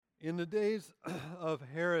In the days of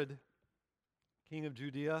Herod, king of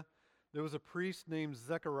Judea, there was a priest named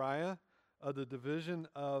Zechariah of the division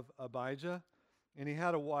of Abijah, and he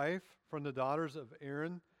had a wife from the daughters of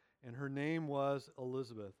Aaron, and her name was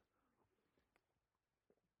Elizabeth.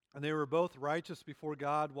 And they were both righteous before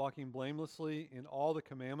God, walking blamelessly in all the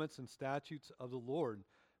commandments and statutes of the Lord.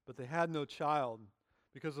 But they had no child,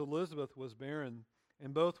 because Elizabeth was barren,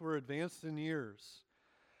 and both were advanced in years.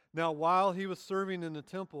 Now, while he was serving in the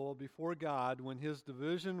temple before God, when his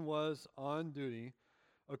division was on duty,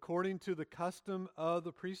 according to the custom of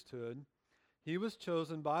the priesthood, he was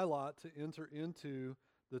chosen by lot to enter into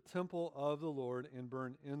the temple of the Lord and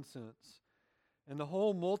burn incense. And the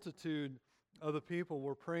whole multitude of the people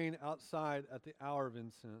were praying outside at the hour of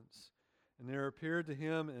incense. And there appeared to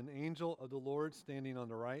him an angel of the Lord standing on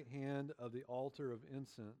the right hand of the altar of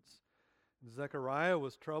incense. And Zechariah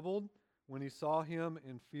was troubled when he saw him,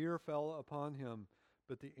 and fear fell upon him.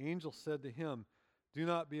 But the angel said to him, "Do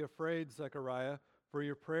not be afraid, Zechariah, for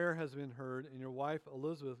your prayer has been heard, and your wife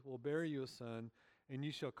Elizabeth will bear you a son, and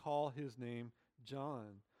you shall call his name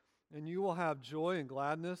John. And you will have joy and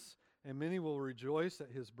gladness, and many will rejoice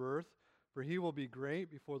at his birth, for he will be great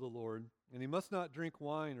before the Lord, and he must not drink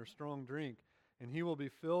wine or strong drink, and he will be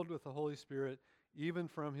filled with the Holy Spirit even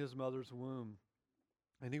from his mother's womb.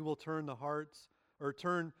 And he will turn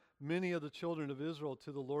many of the children of Israel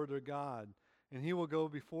to the Lord their God, and he will go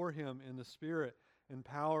before him in the spirit and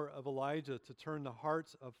power of Elijah to turn the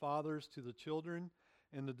hearts of fathers to the children,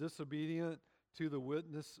 and the disobedient to the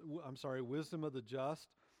wisdom of the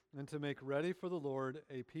just, and to make ready for the Lord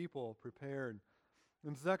a people prepared."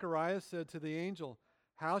 And Zechariah said to the angel,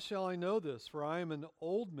 "How shall I know this? For I am an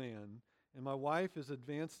old man, and my wife is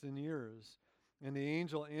advanced in years." And the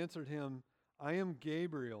angel answered him, "I am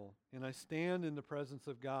Gabriel, and I stand in the presence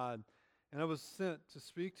of God, and I was sent to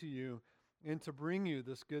speak to you and to bring you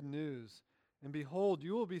this good news. And behold,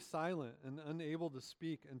 you will be silent and unable to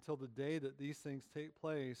speak until the day that these things take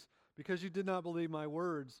place, because you did not believe my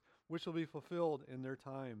words, which will be fulfilled in their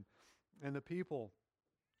time." And the people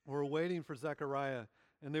were waiting for Zechariah,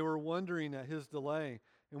 and they were wondering at his delay.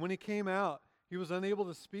 And when he came out, he was unable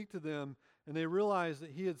to speak to them, and they realized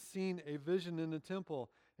that he had seen a vision in the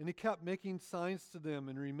temple. And he kept making signs to them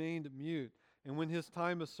and remained mute. And when his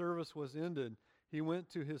time of service was ended, he went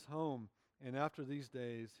to his home. And after these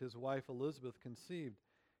days, his wife Elizabeth conceived.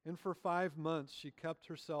 And for 5 months she kept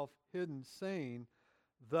herself hidden, saying,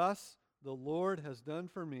 "Thus the Lord has done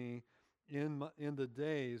for me in the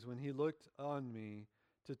days when he looked on me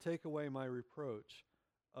to take away my reproach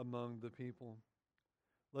among the people."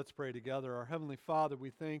 Let's pray together. Our Heavenly Father, we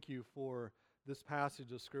thank you for this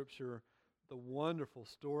passage of Scripture, the wonderful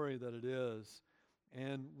story that it is.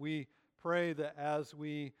 And we pray that as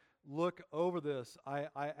we look over this, I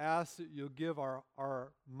ask that you'll give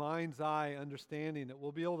our mind's eye understanding, that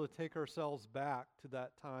we'll be able to take ourselves back to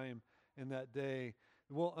that time and that day.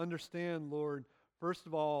 We'll understand, Lord, first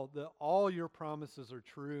of all, that all your promises are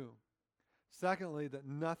true. Secondly, that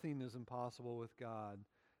nothing is impossible with God.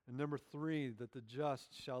 And number 3, that the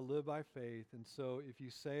just shall live by faith. And so if you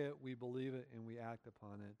say it, we believe it and we act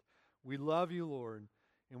upon it. We love you, Lord,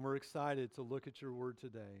 and we're excited to look at your word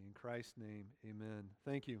today. In Christ's name, amen.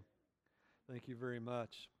 Thank you. Thank you very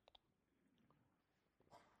much.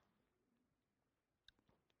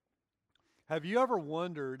 Have you ever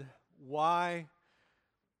wondered why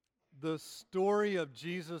the story of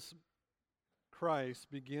Jesus Christ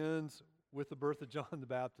begins with the birth of John the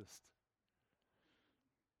Baptist?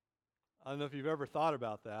 I don't know if you've ever thought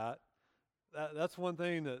about that. That's one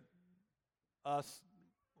thing that us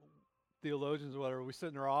theologians or whatever, we sit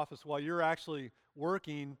in our office while you're actually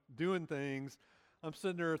working, doing things. I'm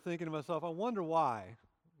sitting there thinking to myself, I wonder why.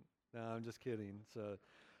 No, I'm just kidding. So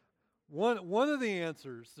one of the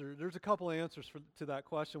answers, there's a couple answers to that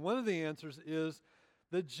question. One of the answers is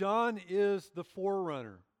that John is the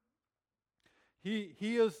forerunner. He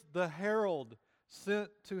is the herald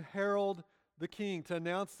sent to herald the king, to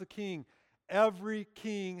announce the king. Every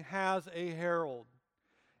king has a herald.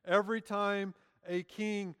 Every time a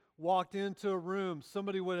king walked into a room,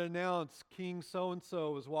 somebody would announce King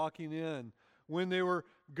so-and-so was walking in. When they were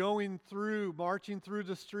marching through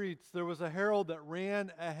the streets, there was a herald that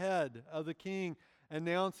ran ahead of the king,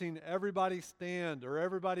 announcing, "Everybody stand," or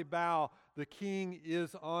 "Everybody bow. The king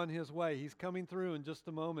is on his way. He's coming through in just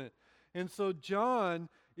a moment." And so John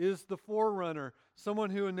is the forerunner,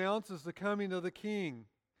 someone who announces the coming of the king.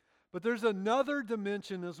 But there's another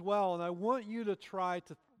dimension as well, and I want you to try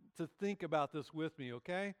to think about this with me,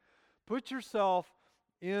 okay? Put yourself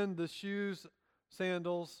in the shoes,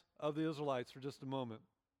 sandals of the Israelites for just a moment.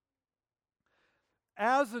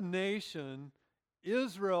 As a nation,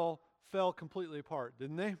 Israel fell completely apart,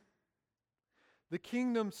 didn't they? The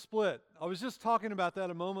kingdom split. I was just talking about that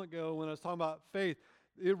a moment ago when I was talking about faith.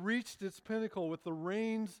 It reached its pinnacle with the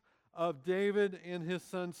reigns of David and his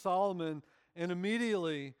son Solomon, and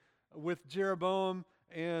immediately with Jeroboam,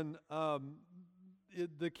 and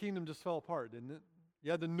the kingdom just fell apart, didn't it?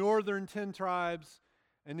 You had the northern 10 tribes,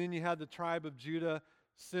 and then you had the tribe of Judah.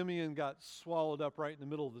 Simeon got swallowed up right in the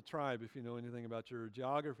middle of the tribe, if you know anything about your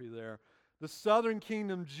geography there. The southern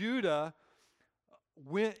kingdom, Judah,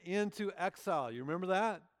 went into exile. You remember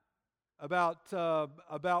that?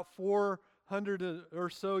 About 400 or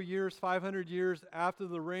so years, 500 years after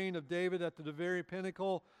the reign of David at the very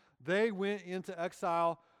pinnacle, they went into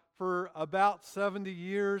exile for about 70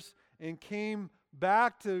 years and came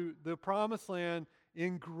back to the promised land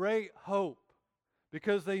in great hope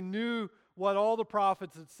because they knew what all the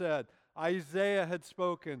prophets had said. Isaiah had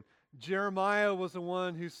spoken. Jeremiah was the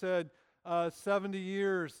one who said 70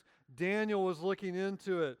 years. Daniel was looking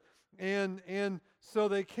into it. And so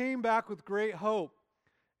they came back with great hope.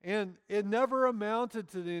 And it never amounted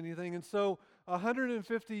to anything. And so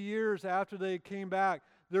 150 years after they came back,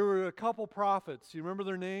 there were a couple prophets. You remember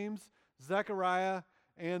their names? Zechariah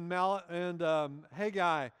and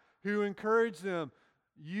Haggai, who encouraged them.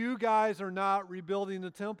 You guys are not rebuilding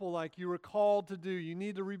the temple like you were called to do. You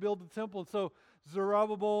need to rebuild the temple. And so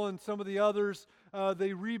Zerubbabel and some of the others,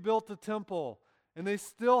 they rebuilt the temple. And they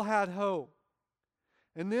still had hope.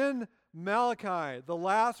 And then Malachi, the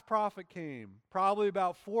last prophet, came, probably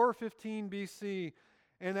about 415 BC.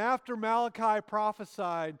 And after Malachi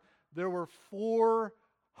prophesied, there were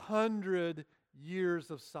 400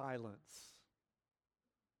 years of silence.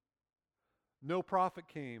 No prophet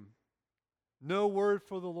came. No word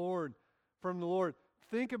from the Lord.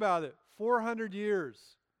 Think about it. 400 years.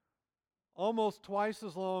 Almost twice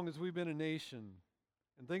as long as we've been a nation.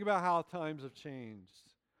 And think about how times have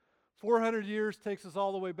changed. 400 years takes us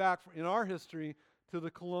all the way back in our history to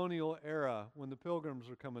the colonial era when the Pilgrims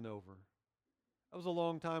were coming over. That was a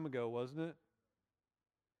long time ago, wasn't it?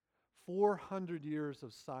 400 years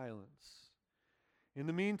of silence. In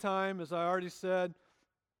the meantime, as I already said,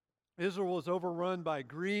 Israel was overrun by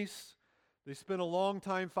Greece. They spent a long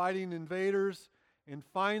time fighting invaders, and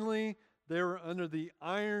finally they were under the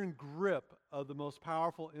iron grip of the most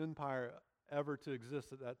powerful empire ever to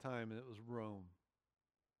exist at that time, and it was Rome.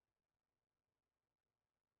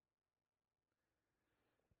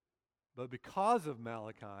 But because of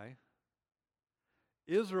Malachi,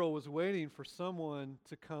 Israel was waiting for someone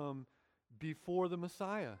to come before the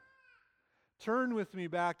Messiah. Turn with me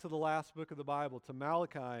back to the last book of the Bible, to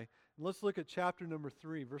Malachi, and let's look at chapter number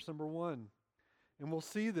 3, verse number 1. And we'll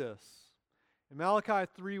see this. In Malachi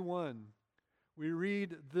 3:1, we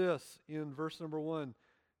read this in verse number 1.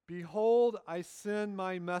 Behold, I send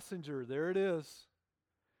my messenger. There it is.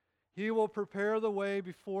 He will prepare the way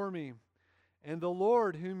before me. And the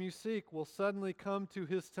Lord whom you seek will suddenly come to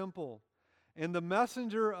his temple. And the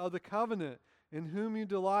messenger of the covenant in whom you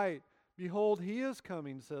delight, behold, he is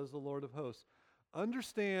coming, says the Lord of hosts.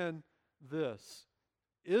 Understand this.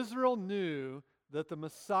 Israel knew that the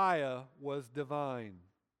Messiah was divine.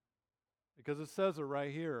 Because it says it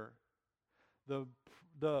right here. The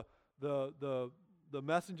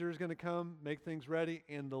messenger is going to come, make things ready,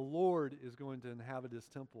 and the Lord is going to inhabit his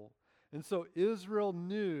temple. And so Israel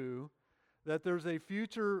knew that there's a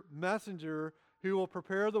future messenger who will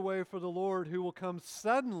prepare the way for the Lord, who will come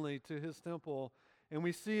suddenly to his temple. And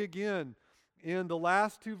we see again in the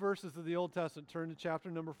last two verses of the Old Testament, turn to chapter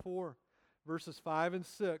number 4, verses 5 and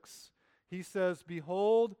 6. He says,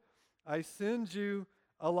 behold, I send you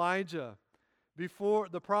Elijah, before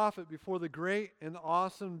the prophet, before the great and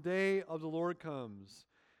awesome day of the Lord comes.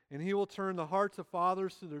 And he will turn the hearts of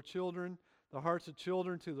fathers to their children, the hearts of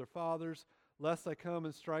children to their fathers, lest I come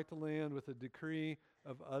and strike the land with a decree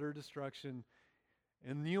of utter destruction.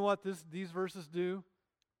 And you know what these verses do?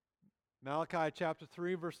 Malachi chapter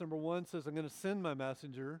 3, verse number 1 says, I'm going to send my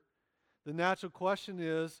messenger. The natural question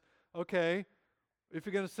is, okay, if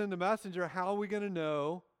you're going to send a messenger, how are we going to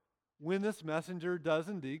know when this messenger does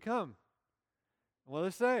indeed come? And what do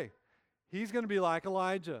they say? He's going to be like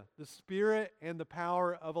Elijah, the spirit and the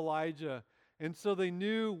power of Elijah. And so they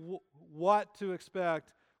knew what to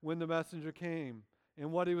expect when the messenger came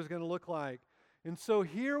and what he was going to look like. And so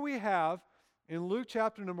here we have, in Luke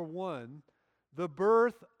chapter number 1, the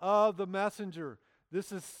birth of the messenger.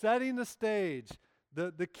 This is setting the stage.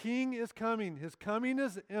 The king is coming. His coming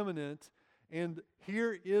is imminent. And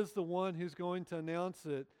here is the one who's going to announce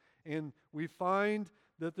it. And we find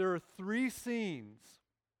that there are 3 scenes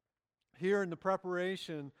here in the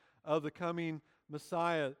preparation of the coming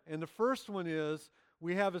Messiah. And the first one is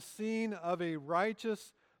we have a scene of a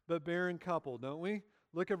righteous but barren couple, don't we?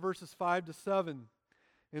 Look at verses 5 to 7.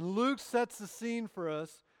 And Luke sets the scene for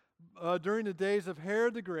us during the days of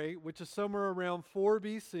Herod the Great, which is somewhere around 4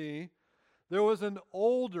 BC. There was an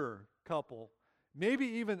older couple, maybe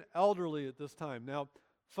even elderly at this time. Now,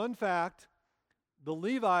 fun fact, the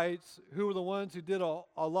Levites, who were the ones who did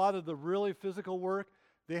a lot of the really physical work,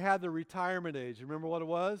 they had the retirement age. Remember what it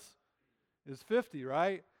was? It was 50,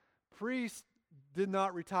 right? Priests did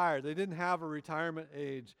not retire. They didn't have a retirement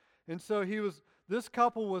age. And so this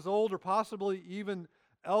couple was older, possibly even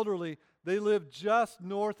elderly. They lived just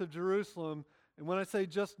north of Jerusalem. And when I say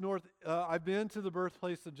just north, I've been to the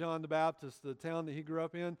birthplace of John the Baptist, the town that he grew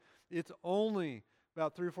up in. It's only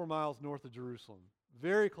about 3 or 4 miles north of Jerusalem.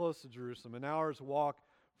 Very close to Jerusalem, an hour's walk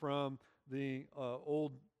from the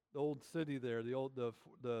old city there, the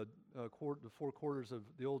four quarters of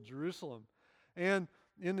the old Jerusalem. And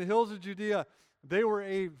in the hills of Judea, they were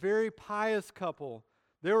a very pious couple.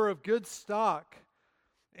 They were of good stock.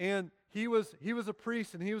 And he was a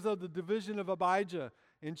priest, and he was of the division of Abijah,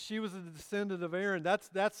 and she was a descendant of Aaron.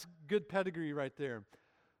 That's good pedigree right there.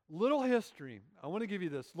 Little history. I want to give you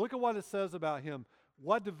this. Look at what it says about him.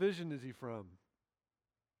 What division is he from?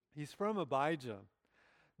 He's from Abijah.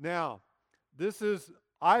 Now,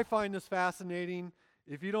 I find this fascinating.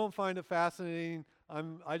 If you don't find it fascinating,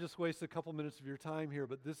 I just wasted a couple minutes of your time here,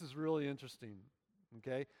 but this is really interesting.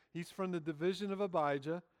 Okay? He's from the division of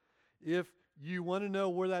Abijah. If you want to know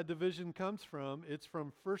where that division comes from, it's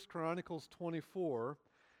from 1 Chronicles 24.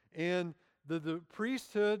 And the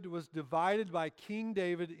priesthood was divided by King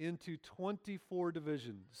David into 24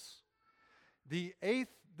 divisions. The 8th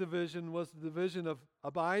division was the division of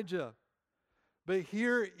Abijah. But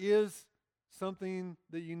here is something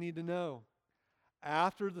that you need to know.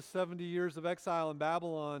 After the 70 years of exile in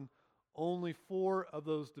Babylon, only 4 of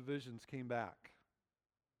those divisions came back.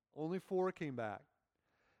 Only 4 came back.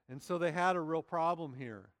 And so they had a real problem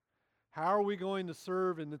here. How are we going to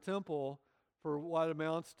serve in the temple for what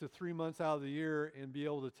amounts to 3 months out of the year and be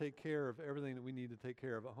able to take care of everything that we need to take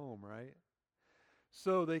care of at home, right?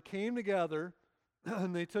 So they came together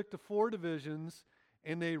and they took the 4 divisions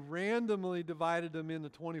and they randomly divided them into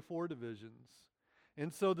 24 divisions.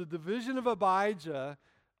 And so the division of Abijah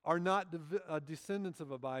are not descendants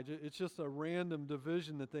of Abijah. It's just a random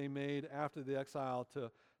division that they made after the exile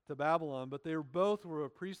to Babylon. But they both were a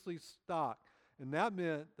priestly stock. And that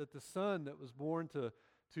meant that the son that was born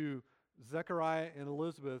to Zechariah and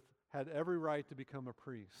Elizabeth had every right to become a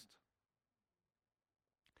priest.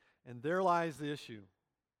 And there lies the issue.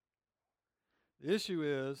 The issue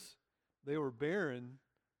is they were barren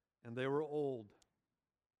and they were old,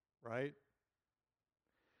 right?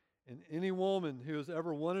 And any woman who has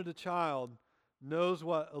ever wanted a child knows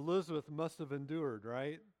what Elizabeth must have endured,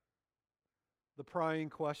 right? The prying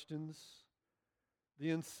questions,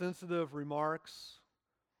 the insensitive remarks,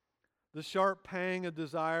 the sharp pang of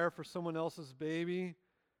desire for someone else's baby,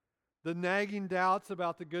 the nagging doubts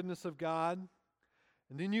about the goodness of God.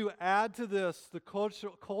 And then you add to this the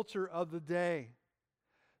culture of the day.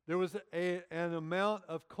 There was an amount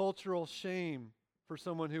of cultural shame for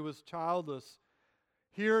someone who was childless.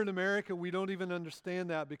 Here in America, we don't even understand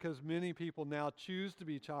that because many people now choose to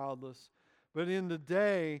be childless. But in the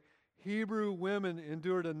day, Hebrew women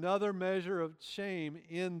endured another measure of shame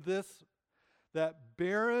in this, that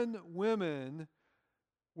barren women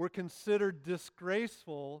were considered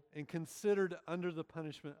disgraceful and considered under the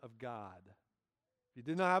punishment of God. If you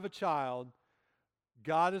did not have a child,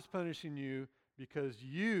 God is punishing you because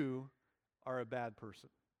you are a bad person.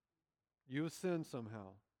 You have sinned somehow.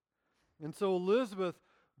 And so Elizabeth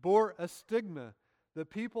bore a stigma that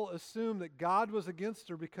people assumed that God was against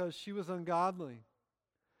her because she was ungodly.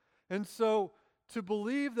 And so to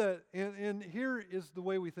believe that, and here is the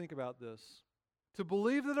way we think about this, to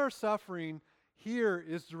believe that our suffering here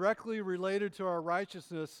is directly related to our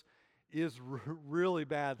righteousness is really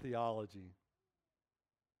bad theology.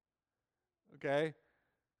 Okay?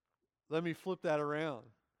 Let me flip that around.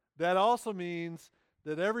 That also means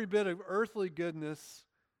that every bit of earthly goodness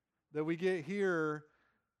that we get here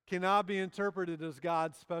cannot be interpreted as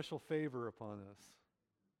God's special favor upon us.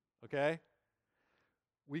 Okay?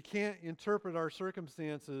 We can't interpret our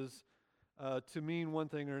circumstances to mean one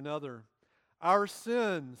thing or another. Our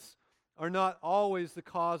sins are not always the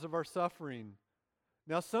cause of our suffering.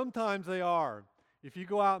 Now, sometimes they are. If you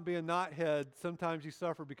go out and be a knothead, sometimes you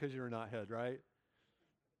suffer because you're a knothead, right?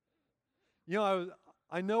 You know,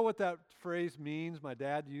 I know what that phrase means. My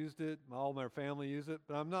dad used it. All my family used it.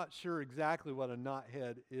 But I'm not sure exactly what a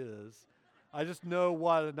knothead is. I just know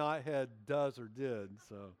what a knothead does or did.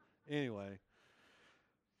 So, anyway.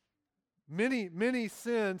 Many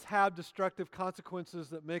sins have destructive consequences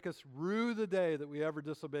that make us rue the day that we ever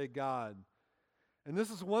disobey God. And this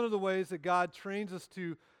is one of the ways that God trains us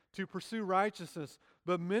to pursue righteousness.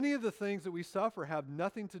 But many of the things that we suffer have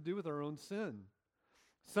nothing to do with our own sin.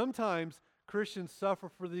 Sometimes Christians suffer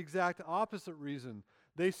for the exact opposite reason.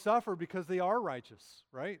 They suffer because they are righteous,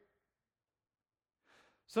 right?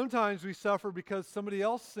 Sometimes we suffer because somebody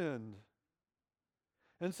else sinned.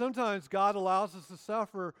 And sometimes God allows us to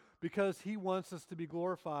suffer because He wants us to be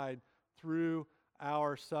glorified through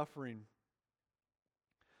our suffering.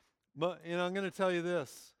 And I'm going to tell you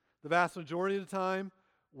this, the vast majority of the time,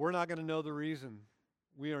 we're not going to know the reason.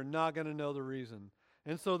 We are not going to know the reason.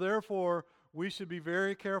 And so therefore, we should be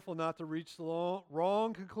very careful not to reach the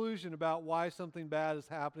wrong conclusion about why something bad is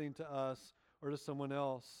happening to us or to someone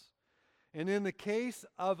else. And in the case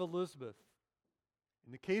of Elizabeth,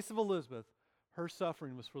 her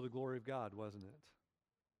suffering was for the glory of God, wasn't it?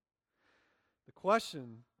 The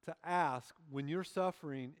question to ask when you're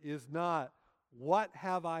suffering is not, what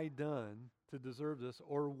have I done to deserve this,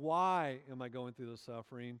 or why am I going through this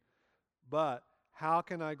suffering, but how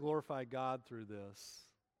can I glorify God through this?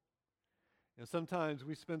 And sometimes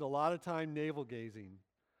we spend a lot of time navel-gazing.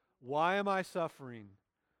 Why am I suffering?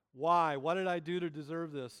 Why? What did I do to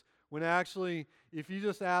deserve this? When actually, if you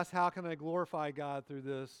just ask, how can I glorify God through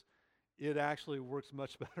this, it actually works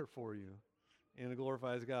much better for you. And it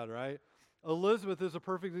glorifies God, right? Elizabeth is a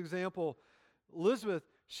perfect example. Elizabeth,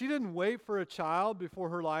 she didn't wait for a child before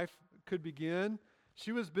her life could begin.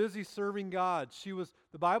 She was busy serving God.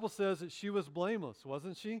 The Bible says that she was blameless,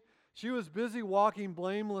 wasn't she? She was busy walking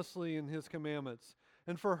blamelessly in His commandments.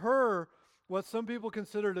 And for her, what some people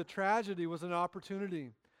considered a tragedy was an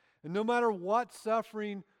opportunity. And no matter what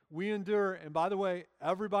suffering we endure, and by the way,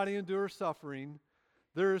 everybody endures suffering,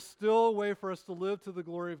 there is still a way for us to live to the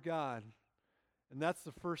glory of God. And that's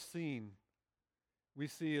the first scene we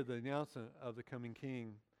see of the announcement of the coming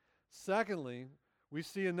King. Secondly, we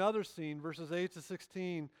see another scene, verses 8 to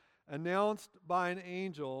 16, announced by an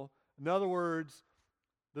angel. In other words,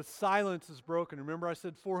 the silence is broken. Remember I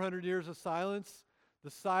said 400 years of silence?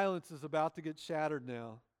 The silence is about to get shattered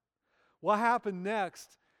now. What happened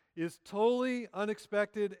next is totally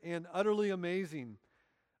unexpected and utterly amazing.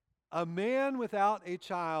 A man without a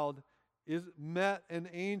child met an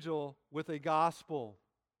angel with a gospel.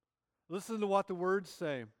 Listen to what the words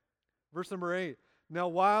say. Verse number 8. Now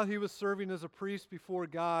while he was serving as a priest before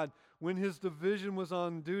God, when his division was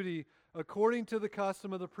on duty, according to the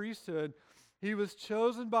custom of the priesthood, he was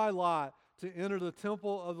chosen by lot to enter the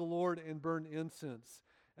temple of the Lord and burn incense.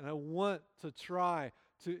 And I want to try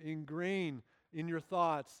to ingrain in your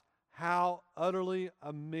thoughts how utterly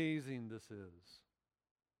amazing this is.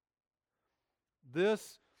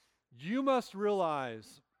 You must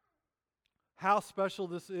realize how special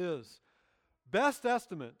this is. Best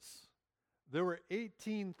estimates, there were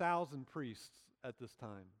 18,000 priests at this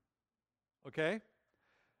time. Okay?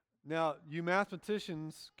 Now, you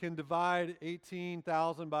mathematicians can divide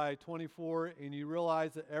 18,000 by 24, and you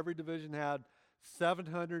realize that every division had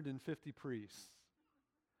 750 priests.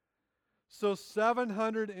 So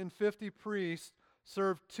 750 priests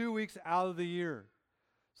served 2 weeks out of the year.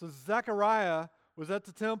 So Zechariah was at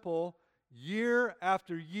the temple year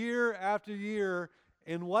after year after year,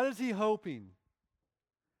 and what is he hoping?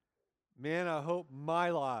 Man, I hope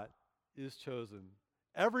my lot is chosen.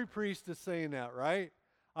 Every priest is saying that, right?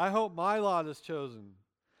 I hope my lot is chosen.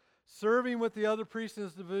 Serving with the other priests in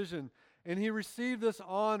his division. And he received this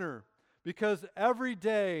honor because every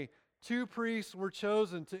day 2 priests were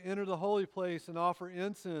chosen to enter the holy place and offer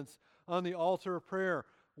incense on the altar of prayer.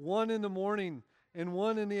 1 in the morning and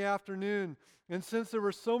 1 in the afternoon. And since there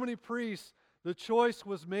were so many priests, the choice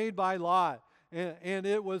was made by lot. And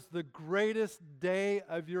it was the greatest day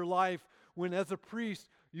of your life when, as a priest,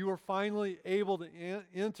 you were finally able to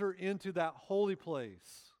enter into that holy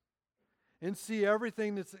place and see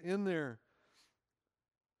everything that's in there.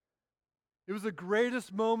 It was the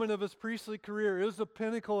greatest moment of his priestly career. It was the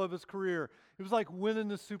pinnacle of his career. It was like winning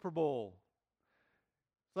the Super Bowl.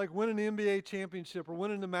 It's like winning the NBA championship or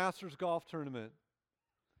winning the Masters golf tournament.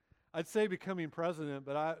 I'd say becoming president,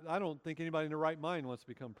 but I don't think anybody in their right mind wants to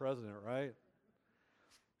become president, right?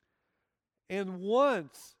 And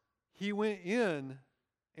once he went in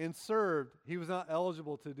and served, he was not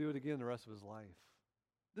eligible to do it again the rest of his life.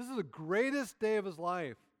 This is the greatest day of his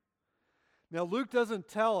life. Now, Luke doesn't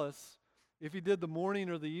tell us if he did the morning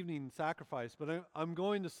or the evening sacrifice, but I'm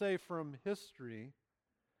going to say from history,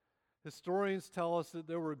 historians tell us that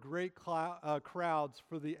there were great crowds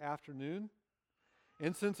for the afternoon.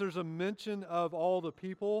 And since there's a mention of all the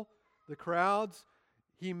people, the crowds,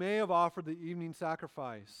 he may have offered the evening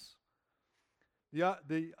sacrifice.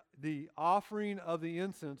 The offering of the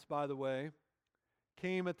incense, by the way,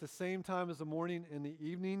 came at the same time as the morning and the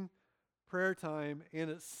evening prayer time, and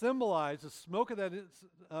it symbolized, the smoke of that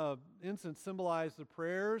incense symbolized the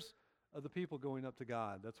prayers of the people going up to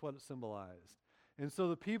God. That's what it symbolized. And so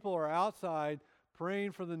the people are outside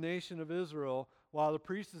praying for the nation of Israel while the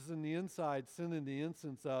priest is in the inside sending the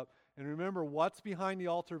incense up. And remember, what's behind the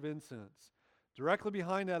altar of incense? Directly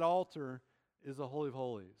behind that altar is the Holy of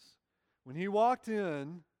Holies. When he walked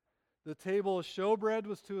in, the table of showbread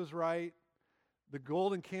was to his right, the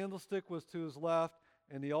golden candlestick was to his left,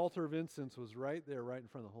 and the altar of incense was right there, right in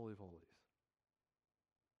front of the Holy of Holies.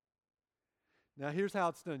 Now here's how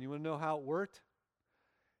it's done. You want to know how it worked?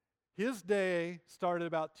 His day started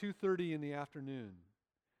about 2:30 in the afternoon.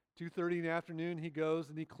 2:30 in the afternoon, he goes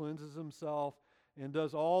and he cleanses himself and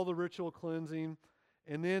does all the ritual cleansing.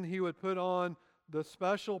 And then he would put on the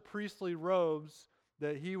special priestly robes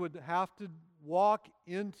that he would have to walk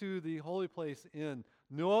into the holy place in.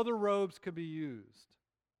 No other robes could be used.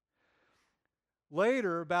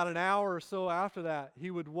 Later, about an hour or so after that,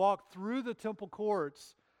 he would walk through the temple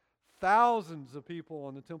courts, thousands of people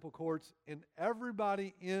on the temple courts, and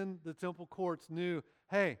everybody in the temple courts knew,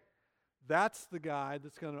 hey, that's the guy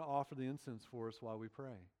that's going to offer the incense for us while we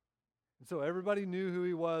pray. And so everybody knew who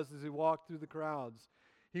he was as he walked through the crowds.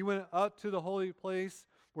 He went up to the holy place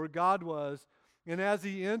where God was, and as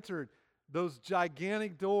he entered, those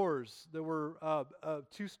gigantic doors that were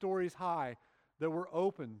 2 stories high that were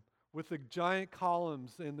open with the giant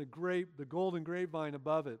columns and the golden grapevine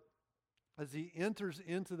above it. As he enters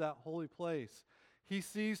into that holy place, he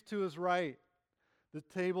sees to his right the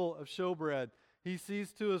table of showbread. He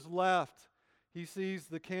sees to his left, he sees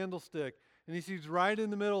the candlestick, and he sees right in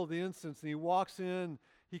the middle of the incense. And he walks in,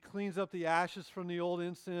 he cleans up the ashes from the old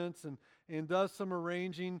incense and does some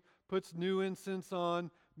arranging, puts new incense on,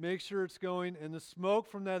 makes sure it's going, and the smoke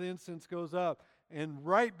from that incense goes up. And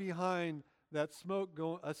right behind that smoke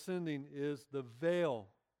ascending is the veil,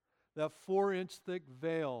 that 4-inch thick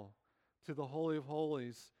veil to the Holy of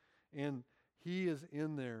Holies. And he is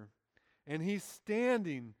in there. And he's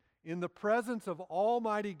standing in the presence of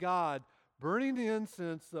Almighty God, burning the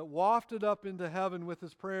incense that wafted up into heaven with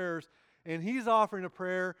his prayers. And he's offering a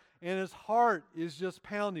prayer, and his heart is just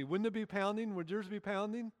pounding. Wouldn't it be pounding? Would yours be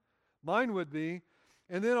pounding? Mine would be.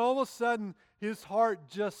 And then all of a sudden, his heart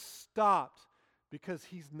just stopped because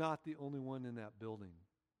he's not the only one in that building.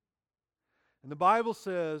 And the Bible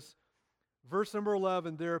says, verse number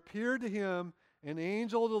 11, there appeared to him an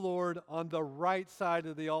angel of the Lord on the right side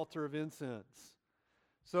of the altar of incense.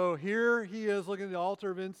 So here he is looking at the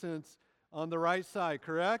altar of incense on the right side,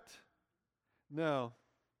 correct? No.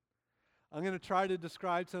 I'm going to try to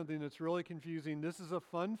describe something that's really confusing. This is a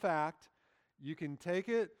fun fact. You can take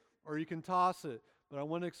it or you can toss it, but I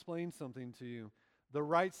want to explain something to you. The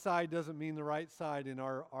right side doesn't mean the right side in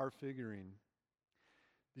our figuring.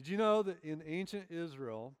 Did you know that in ancient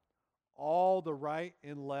Israel, all the right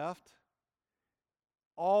and left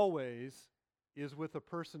always is with a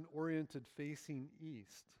person oriented facing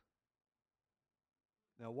east?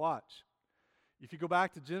 Now watch. If you go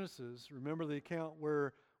back to Genesis, remember the account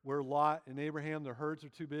where Lot and Abraham, their herds are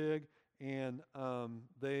too big, and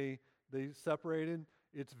they separated.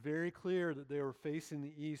 It's very clear that they were facing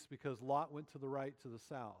the east because Lot went to the right, to the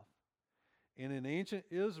south. And in ancient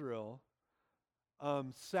Israel,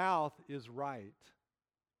 south is right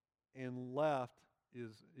and left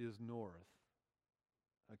is north.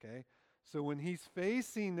 Okay? So when he's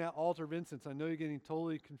facing that altar of incense, I know you're getting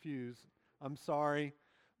totally confused. I'm sorry,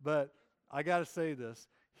 but I got to say this.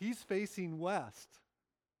 He's facing west,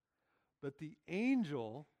 but the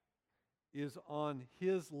angel is on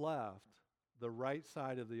his left, the right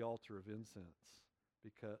side of the altar of incense.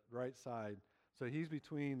 Because right side. So he's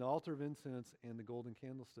between the altar of incense and the golden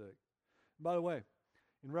candlestick. And by the way,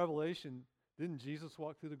 in Revelation, didn't Jesus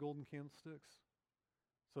walk through the golden candlesticks?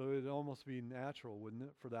 So it'd almost be natural, wouldn't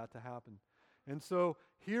it, for that to happen? And so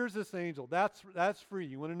here's this angel. That's free.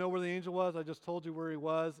 You want to know where the angel was? I just told you where he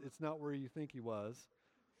was. It's not where you think he was.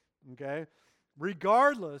 Okay?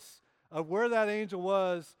 Regardless of where that angel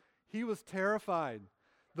was, he was terrified.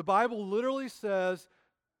 The Bible literally says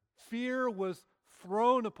fear was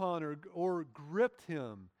thrown upon or gripped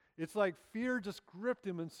him. It's like fear just gripped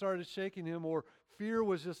him and started shaking him, or fear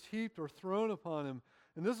was just heaped or thrown upon him.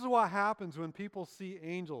 And this is what happens when people see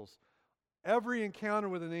angels. Every encounter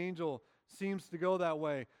with an angel seems to go that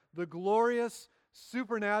way. The glorious,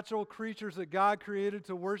 supernatural creatures that God created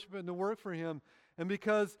to worship and to work for him. And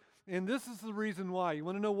this is the reason why. You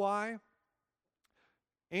want to know why?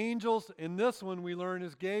 Angels, and this one we learn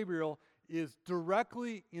is Gabriel, is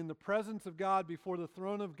directly in the presence of God before the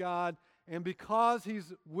throne of God and because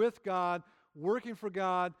he's with God, working for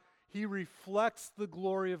God, he reflects the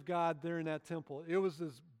glory of God there in that temple. It was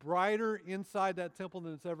as brighter inside that temple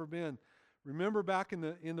than it's ever been. Remember back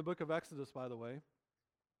in the book of Exodus, by the way,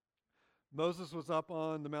 Moses was up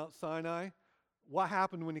on the Mount Sinai. What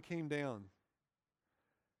happened when he came down?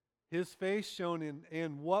 His face shone in,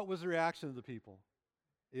 and what was the reaction of the people?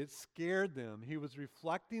 It scared them. He was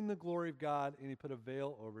reflecting the glory of God, and he put a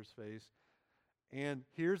veil over his face. And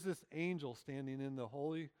here's this angel standing in the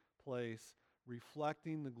holy place,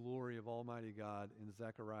 reflecting the glory of Almighty God, and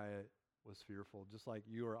Zechariah was fearful, just like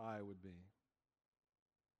you or I would be.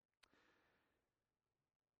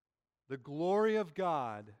 The glory of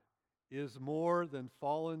God is more than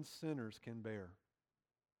fallen sinners can bear.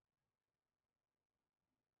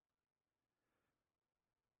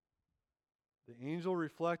 The angel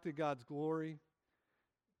reflected God's glory,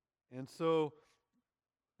 and so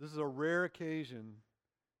this is a rare occasion,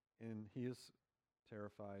 and he is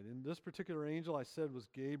terrified. And this particular angel, I said, was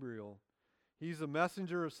Gabriel. He's a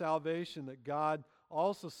messenger of salvation that God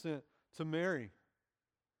also sent to Mary.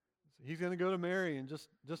 He's going to go to Mary in just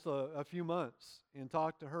a few months and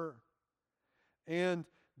talk to her. And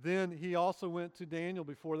then he also went to Daniel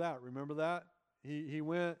before that. Remember that? He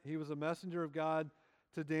was a messenger of God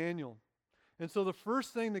to Daniel. And so the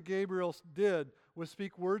first thing that Gabriel did was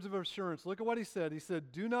speak words of assurance. Look at what he said. He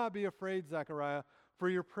said, "Do not be afraid, Zechariah, for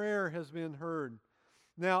your prayer has been heard."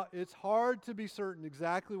 Now, it's hard to be certain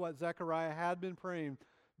exactly what Zechariah had been praying,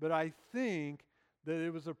 but I think that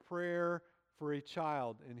it was a prayer for a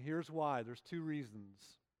child. And here's why. There's two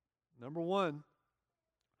reasons. Number one,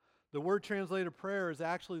 the word translated prayer is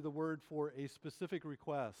actually the word for a specific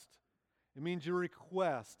request. It means your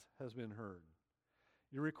request has been heard.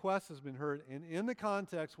 Your request has been heard. And in the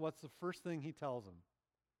context, what's the first thing he tells him?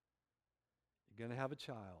 You're going to have a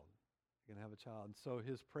child. You're going to have a child. And so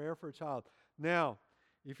his prayer for a child. Now,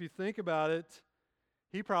 if you think about it,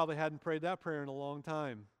 he probably hadn't prayed that prayer in a long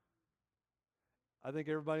time. I think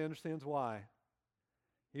everybody understands why.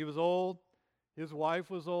 He was old. His wife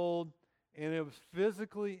was old. And it was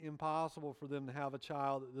physically impossible for them to have a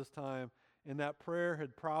child at this time. And that prayer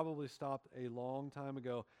had probably stopped a long time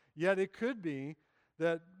ago. Yet it could be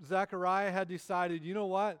that Zechariah had decided, you know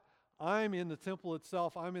what? I'm in the temple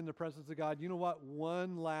itself. I'm in the presence of God. You know what?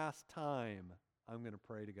 One last time, I'm going to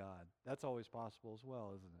pray to God. That's always possible as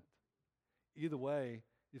well, isn't it? Either way,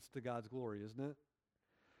 it's to God's glory, isn't it?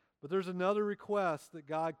 But there's another request that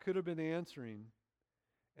God could have been answering.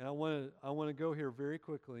 And I want to go here very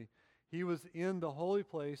quickly. He was in the holy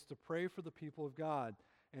place to pray for the people of God.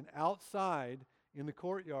 And outside in the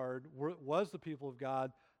courtyard was the people of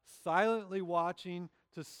God, silently watching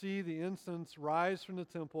to see the incense rise from the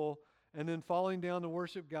temple and then falling down to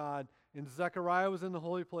worship God. And Zechariah was in the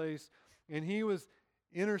holy place, and he was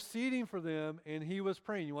interceding for them, and he was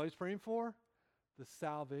praying. You know what he's praying for? The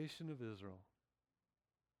salvation of Israel.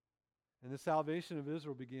 And the salvation of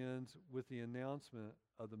Israel begins with the announcement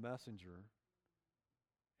of the messenger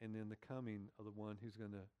and then the coming of the one who's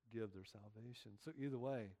going to give their salvation. So either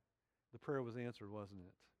way, the prayer was answered, wasn't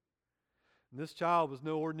it? And this child was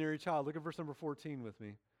no ordinary child. Look at verse number 14 with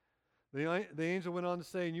me. The angel went on to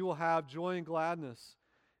say, "And you will have joy and gladness,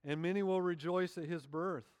 and many will rejoice at his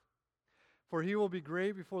birth. For he will be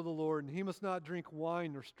great before the Lord, and he must not drink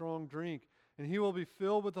wine or strong drink, and he will be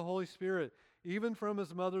filled with the Holy Spirit, even from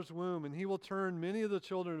his mother's womb. And he will turn many of the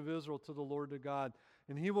children of Israel to the Lord their God.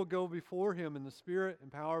 And he will go before him in the spirit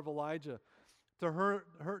and power of Elijah, to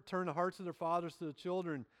turn the hearts of their fathers to the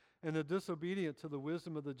children, and the disobedient to the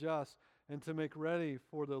wisdom of the just, and to make ready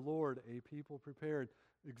for the Lord a people prepared."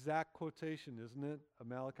 Exact quotation, isn't it? Of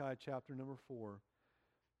Malachi chapter number 4.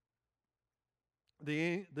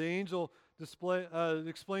 The angel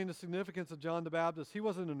explained the significance of John the Baptist. He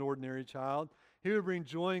wasn't an ordinary child. He would bring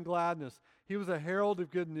joy and gladness. He was a herald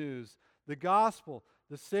of good news. The gospel,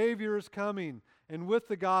 the Savior is coming, and with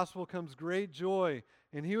the gospel comes great joy,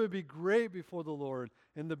 and he would be great before the Lord.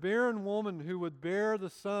 And the barren woman who would bear the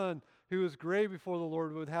son who is great before the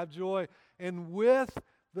Lord would have joy. And with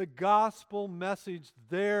the gospel message,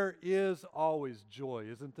 there is always joy,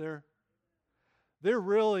 isn't there? There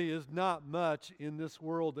really is not much in this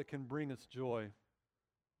world that can bring us joy.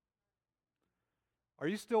 Are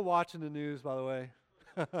you still watching the news, by the way?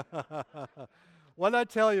 What did I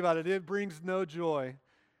tell you about it? It brings no joy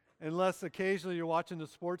unless occasionally you're watching the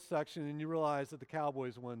sports section and you realize that the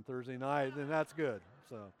Cowboys won Thursday night, then that's good.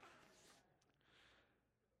 So,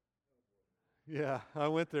 yeah, I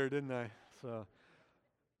went there, didn't I? So,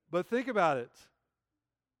 but think about it.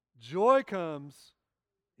 Joy comes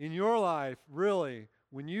in your life, really,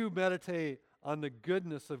 when you meditate on the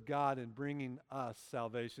goodness of God in bringing us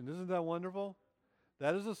salvation. Isn't that wonderful?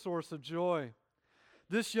 That is a source of joy.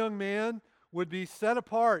 This young man would be set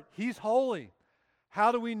apart. He's holy.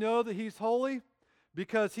 How do we know that he's holy?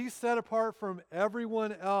 Because he's set apart from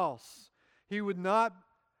everyone else. He would not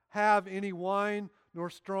have any wine nor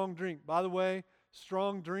strong drink. By the way,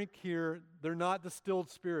 strong drink here, they're not distilled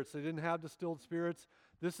spirits. They didn't have distilled spirits.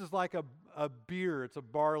 This is like a beer. It's a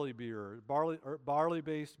barley beer,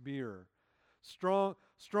 barley-based beer.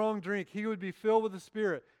 Strong drink. He would be filled with the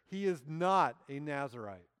Spirit. He is not a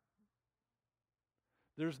Nazirite.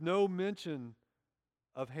 There's no mention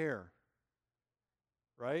of hair,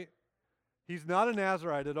 right? He's not a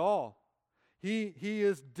Nazirite at all. He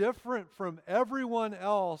is different from everyone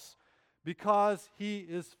else because he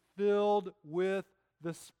is filled with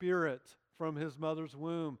the Spirit from his mother's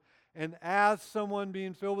womb. And as someone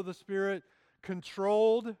being filled with the Spirit,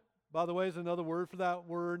 controlled, by the way, is another word for that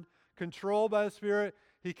word, controlled by the Spirit,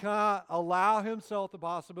 he cannot allow himself the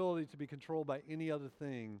possibility to be controlled by any other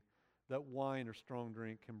thing that wine or strong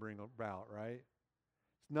drink can bring about, right?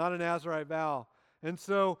 It's not a Nazirite vow. And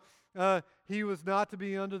so he was not to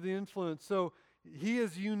be under the influence. So he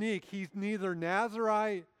is unique. He's neither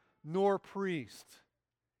Nazirite nor priest.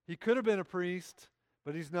 He could have been a priest,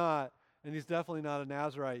 but he's not. And he's definitely not a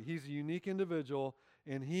Nazirite. He's a unique individual,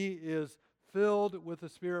 and he is filled with the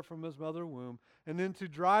Spirit from his mother's womb. And then to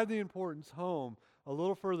drive the importance home a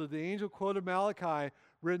little further, the angel quoted Malachi,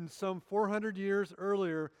 written some 400 years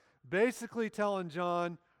earlier, basically telling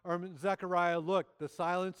Zechariah, look, the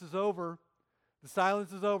silence is over. The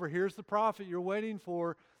silence is over. Here's the prophet you're waiting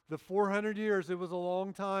for. The 400 years, it was a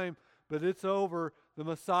long time, but it's over. The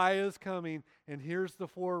Messiah is coming, and here's the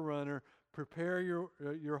forerunner. Prepare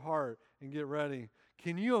your heart and get ready.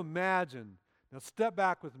 Can you imagine? Now step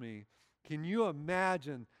back with me. Can you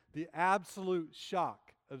imagine the absolute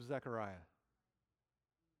shock of Zechariah?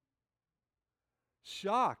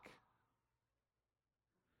 Shock.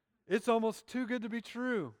 It's almost too good to be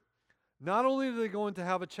true. Not only are they going to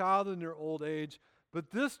have a child in their old age,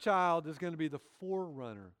 but this child is going to be the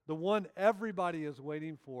forerunner, the one everybody is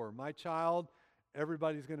waiting for. My child,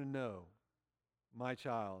 everybody's going to know. My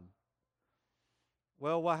child.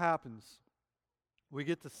 Well, what happens? We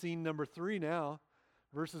get to scene number 3 now,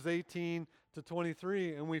 verses 18 to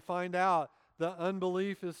 23, and we find out the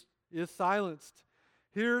unbelief is silenced.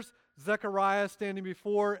 Here's Zechariah standing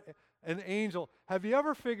before an angel. Have you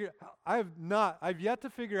ever figured, I've yet to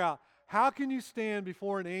figure out, how can you stand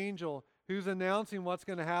before an angel who's announcing what's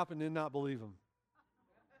going to happen and not believe him?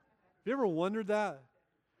 Have you ever wondered that?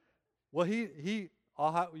 Well,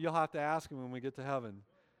 you'll have to ask him when we get to heaven.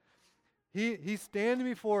 He's standing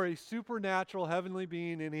before a supernatural heavenly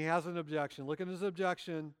being, and he has an objection. Look at his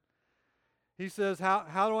objection. He says,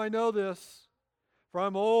 how do I know this? For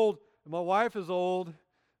I'm old, and my wife is old.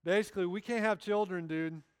 Basically, we can't have children,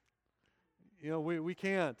 dude. We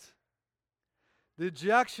can't. The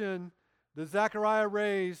objection that Zechariah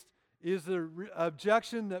raised is the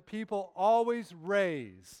objection that people always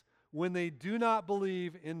raise when they do not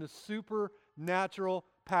believe in the supernatural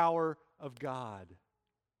power of God.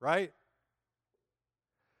 Right?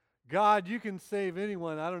 God, you can save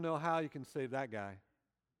anyone. I don't know how you can save that guy.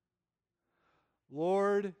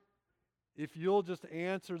 Lord, if you'll just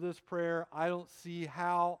answer this prayer, I don't see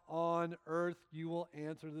how on earth you will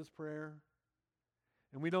answer this prayer.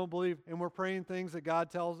 And we don't believe, and we're praying things that God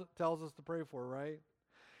tells us to pray for, right?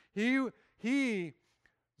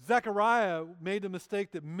 Zechariah made the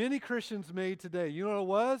mistake that many Christians made today. You know what it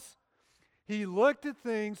was? He looked at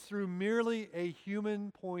things through merely a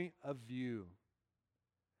human point of view.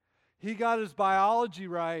 He got his biology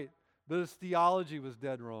right, but his theology was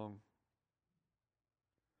dead wrong.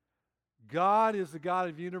 God is the God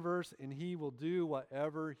of the universe, and he will do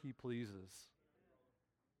whatever he pleases.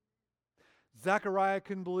 Zechariah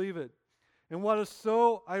couldn't believe it. And what is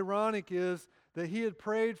so ironic is that he had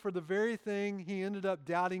prayed for the very thing he ended up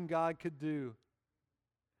doubting God could do.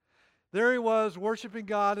 There he was, worshiping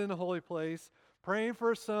God in a holy place, praying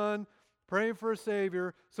for a son, praying for a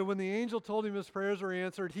Savior. So when the angel told him his prayers were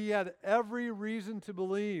answered, he had every reason to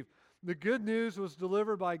believe. The good news was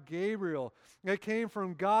delivered by Gabriel. It came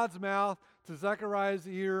from God's mouth to Zechariah's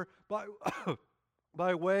ear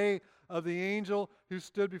by way of the angel who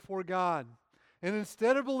stood before God. And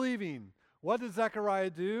instead of believing, what did Zechariah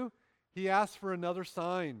do? He asked for another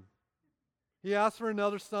sign. He asked for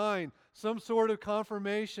another sign, some sort of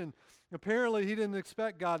confirmation. Apparently, he didn't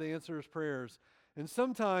expect God to answer his prayers. And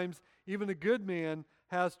sometimes, even a good man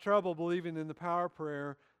has trouble believing in the power of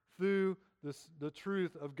prayer through the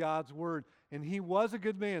truth of God's word. And he was a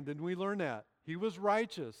good man. Didn't we learn that? He was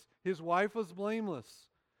righteous. His wife was blameless.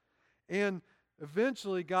 And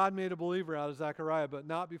Eventually, God made a believer out of Zechariah, but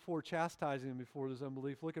not before chastising him before his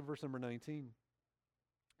unbelief. Look at verse number 19.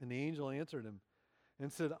 And the angel answered him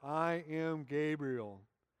and said, I am Gabriel.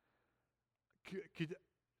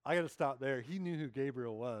 I got to stop there. He knew who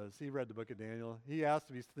Gabriel was. He read the book of Daniel. He asked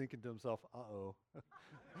if he's thinking to himself, uh-oh,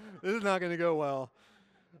 this is not going to go well.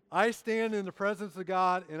 I stand in the presence of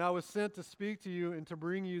God, and I was sent to speak to you and to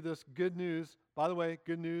bring you this good news. By the way,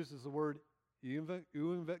 good news is the word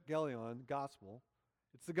evangelion, gospel.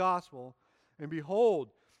 It's the gospel. And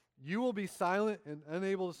behold, you will be silent and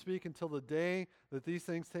unable to speak until the day that these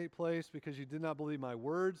things take place, because you did not believe my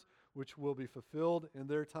words, which will be fulfilled in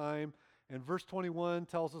their time. And verse 21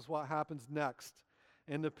 tells us what happens next.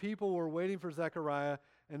 And the people were waiting for Zechariah,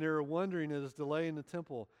 and they were wondering at his delay in the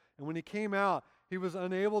temple. And when he came out, he was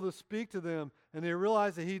unable to speak to them, and they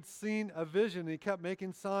realized that he'd seen a vision. He kept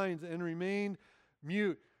making signs and remained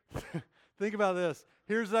mute. Think about this.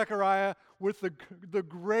 Here's Zechariah with the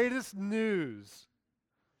greatest news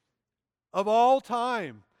of all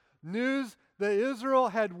time. News that Israel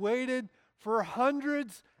had waited for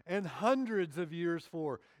hundreds and hundreds of years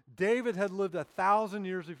for. David had lived 1,000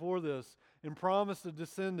 years before this and promised a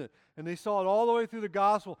descendant. And they saw it all the way through the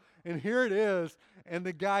gospel. And here it is, and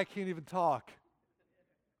the guy can't even talk.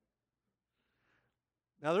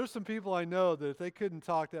 Now, there's some people I know that if they couldn't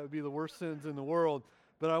talk, that would be the worst sentence in the world,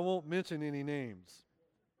 but I won't mention any names.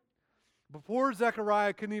 Before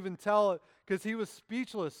Zechariah couldn't even tell it because he was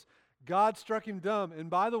speechless, God struck him dumb. And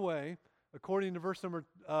by the way, according to verse number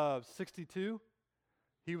 62,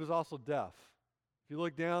 he was also deaf. If you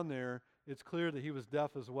look down there, it's clear that he was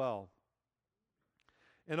deaf as well.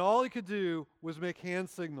 And all he could do was make hand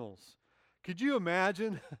signals. Could you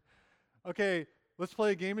imagine? Okay, let's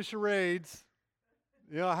play a game of charades.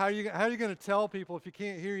 You know, how are you going to tell people if you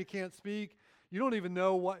can't hear, you can't speak? You don't even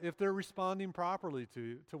know if they're responding properly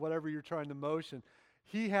to whatever you're trying to motion.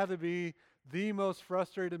 He had to be the most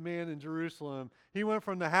frustrated man in Jerusalem. He went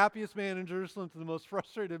from the happiest man in Jerusalem to the most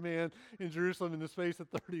frustrated man in Jerusalem in the space of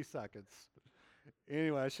 30 seconds.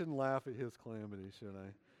 Anyway, I shouldn't laugh at his calamity, should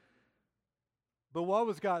I? But what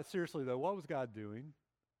was God doing?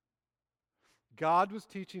 God was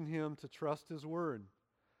teaching him to trust his word.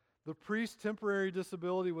 The priest's temporary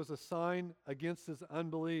disability was a sign against his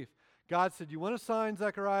unbelief. God said, you want a sign,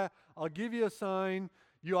 Zechariah? I'll give you a sign.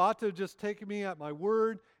 You ought to just take me at my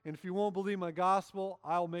word, and if you won't believe my gospel,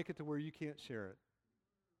 I'll make it to where you can't share it.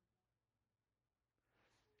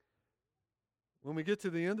 When we get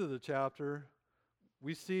to the end of the chapter,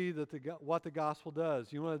 we see that what the gospel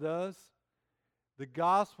does. You know what it does? The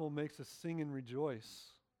gospel makes us sing and rejoice.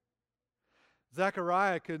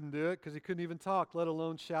 Zechariah couldn't do it because he couldn't even talk, let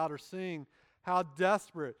alone shout or sing. How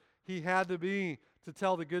desperate he had to be to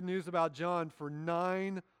tell the good news about John for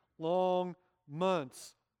 9 long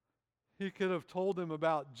months. He could have told them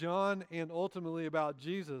about John and ultimately about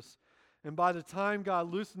Jesus. And by the time God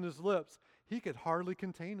loosened his lips, he could hardly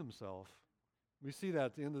contain himself. We see that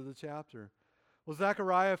at the end of the chapter. Well,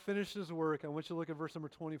 Zechariah finished his work. I want you to look at verse number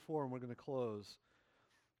 24, and we're going to close.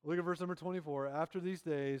 Look at verse number 24. After these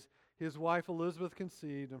days, his wife Elizabeth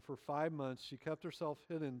conceived, and for 5 months she kept herself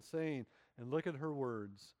hidden, saying, and look at her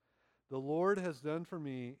words, the Lord has done for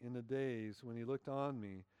me in the days when he looked on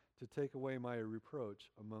me to take away my reproach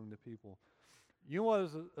among the people. You know what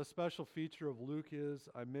is a special feature of Luke is?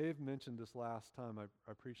 I may have mentioned this last time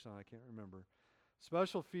I preached on, I can't remember.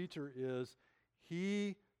 Special feature is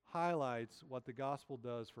he highlights what the gospel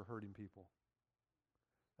does for hurting people.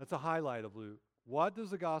 That's a highlight of Luke. What does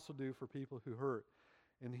the gospel do for people who hurt?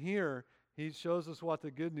 And here, he shows us what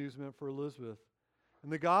the good news meant for Elizabeth.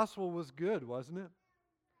 And the gospel was good, wasn't it?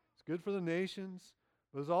 It's good for the nations,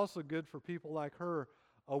 but it was also good for people like her.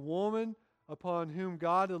 A woman upon whom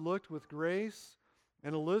God had looked with grace,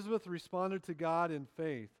 and Elizabeth responded to God in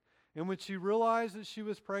faith. And when she realized that she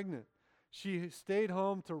was pregnant, she stayed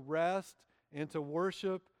home to rest and to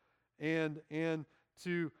worship and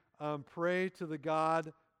to pray to the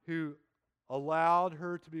God who allowed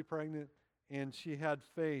her to be pregnant, and she had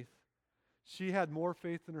faith. She had more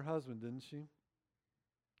faith than her husband, didn't she?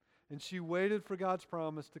 And she waited for God's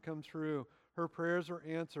promise to come true. Her prayers were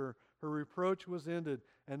answered. Her reproach was ended.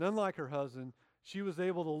 And unlike her husband, she was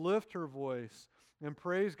able to lift her voice and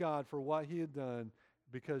praise God for what he had done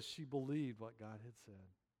because she believed what God had said.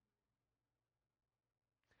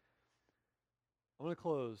 I'm going to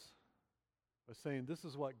close by saying this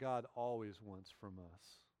is what God always wants from us.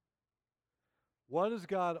 What does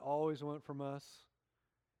God always want from us?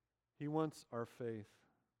 He wants our faith.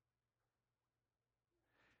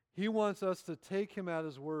 He wants us to take him at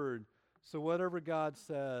his word. So whatever God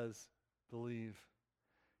says, believe.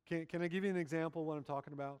 Can I give you an example of what I'm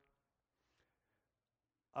talking about?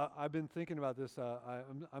 I've been thinking about this.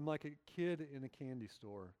 I'm like a kid in a candy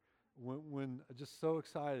store when just so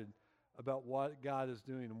excited about what God is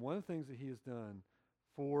doing. And one of the things that He has done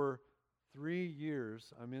for 3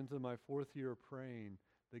 years, I'm into my 4th year of praying,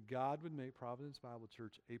 that God would make Providence Bible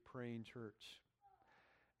Church a praying church.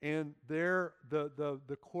 And the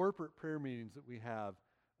corporate prayer meetings that we have,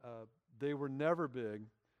 they were never big,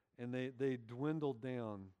 and they dwindled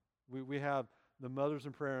down. We have the Mothers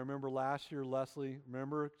in Prayer. I remember last year, Leslie,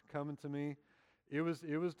 remember coming to me? It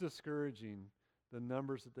was discouraging, the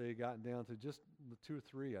numbers that they had gotten down to. Just 2 or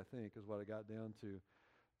 3, I think, is what it got down to.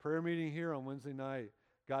 Prayer meeting here on Wednesday night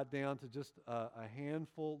got down to just a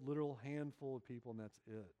literal handful of people, and that's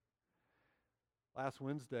it. Last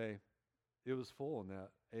Wednesday, it was full in that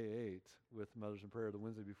A8 with Mothers in Prayer, the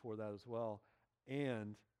Wednesday before that as well.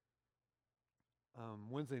 And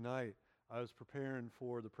Wednesday night, I was preparing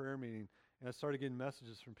for the prayer meeting, and I started getting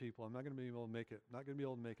messages from people. I'm not going to be able to make it, not going to be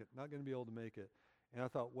able to make it, not going to be able to make it. And I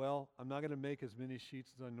thought, well, I'm not going to make as many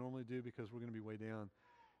sheets as I normally do because we're going to be way down.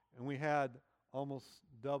 And we had almost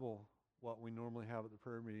double what we normally have at the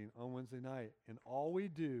prayer meeting on Wednesday night. And all we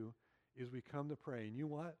do is we come to pray. And you know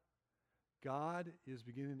what? God is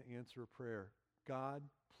beginning to answer a prayer. God,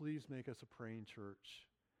 please make us a praying church.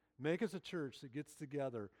 Make us a church that gets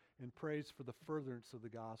together and prays for the furtherance of the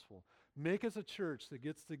gospel. Make us a church that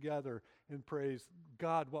gets together and prays,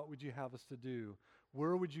 God, what would you have us to do?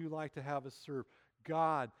 Where would you like to have us serve?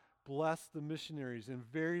 God, bless the missionaries in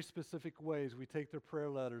very specific ways. We take their prayer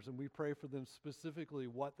letters and we pray for them specifically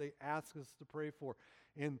what they ask us to pray for.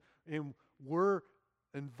 And we're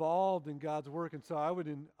involved in God's work. And so I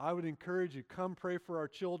would encourage you, come pray for our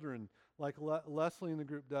children like Leslie and the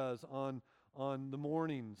group does on the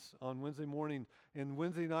mornings, on Wednesday morning, and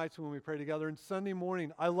Wednesday nights when we pray together. And Sunday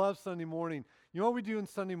morning, I love Sunday morning. You know what we do in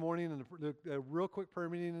Sunday morning in the real quick prayer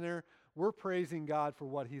meeting in there? We're praising God for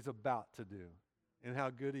what He's about to do and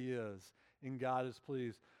how good He is, and God is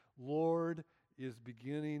pleased. Lord is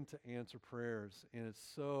beginning to answer prayers, and it's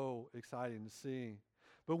so exciting to see.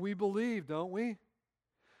 But we believe, don't we?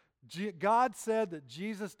 God said that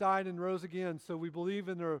Jesus died and rose again, so we believe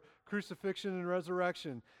in the crucifixion and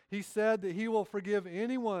resurrection. He said that He will forgive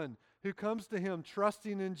anyone who comes to Him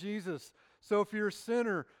trusting in Jesus. So if you're a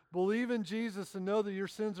sinner, believe in Jesus and know that your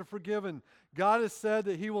sins are forgiven. God has said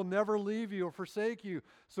that He will never leave you or forsake you.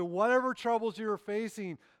 So whatever troubles you are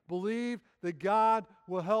facing, believe that God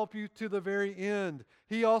will help you to the very end.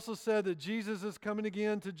 He also said that Jesus is coming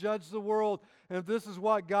again to judge the world. And if this is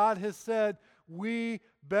what God has said, we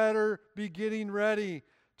better be getting ready,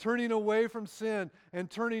 turning away from sin and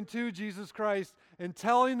turning to Jesus Christ and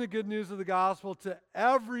telling the good news of the gospel to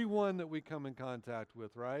everyone that we come in contact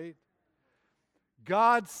with, right?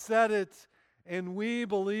 God said it, and we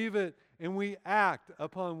believe it, and we act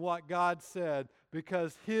upon what God said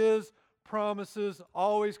because His promises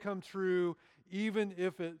always come true, even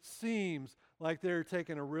if it seems like they're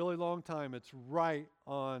taking a really long time. It's right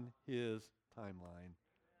on His timeline.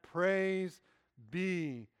 Praise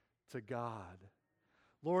be to God.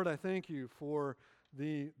 Lord, I thank You for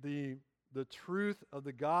the truth of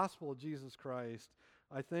the gospel of Jesus Christ.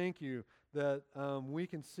 I thank You that we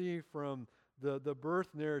can see from the birth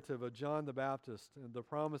narrative of John the Baptist and the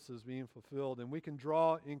promises being fulfilled, and we can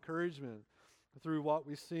draw encouragement through what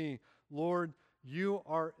we see. Lord, You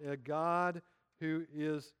are a God who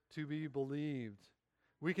is to be believed.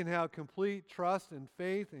 We can have complete trust and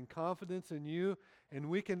faith and confidence in You, and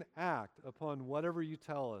we can act upon whatever You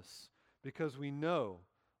tell us because we know,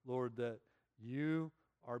 Lord, that You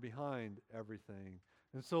are behind everything.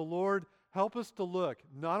 And so, Lord, help us to look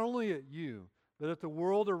not only at You, but at the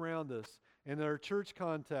world around us and in our church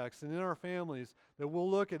context and in our families, that we'll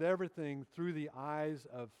look at everything through the eyes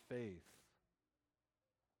of faith,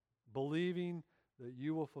 believing that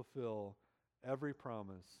You will fulfill every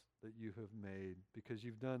promise that You have made, because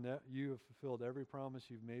You've done that. You have fulfilled every promise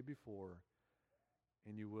You've made before,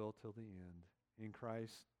 and You will till the end. In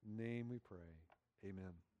Christ's name we pray.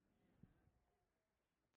 Amen.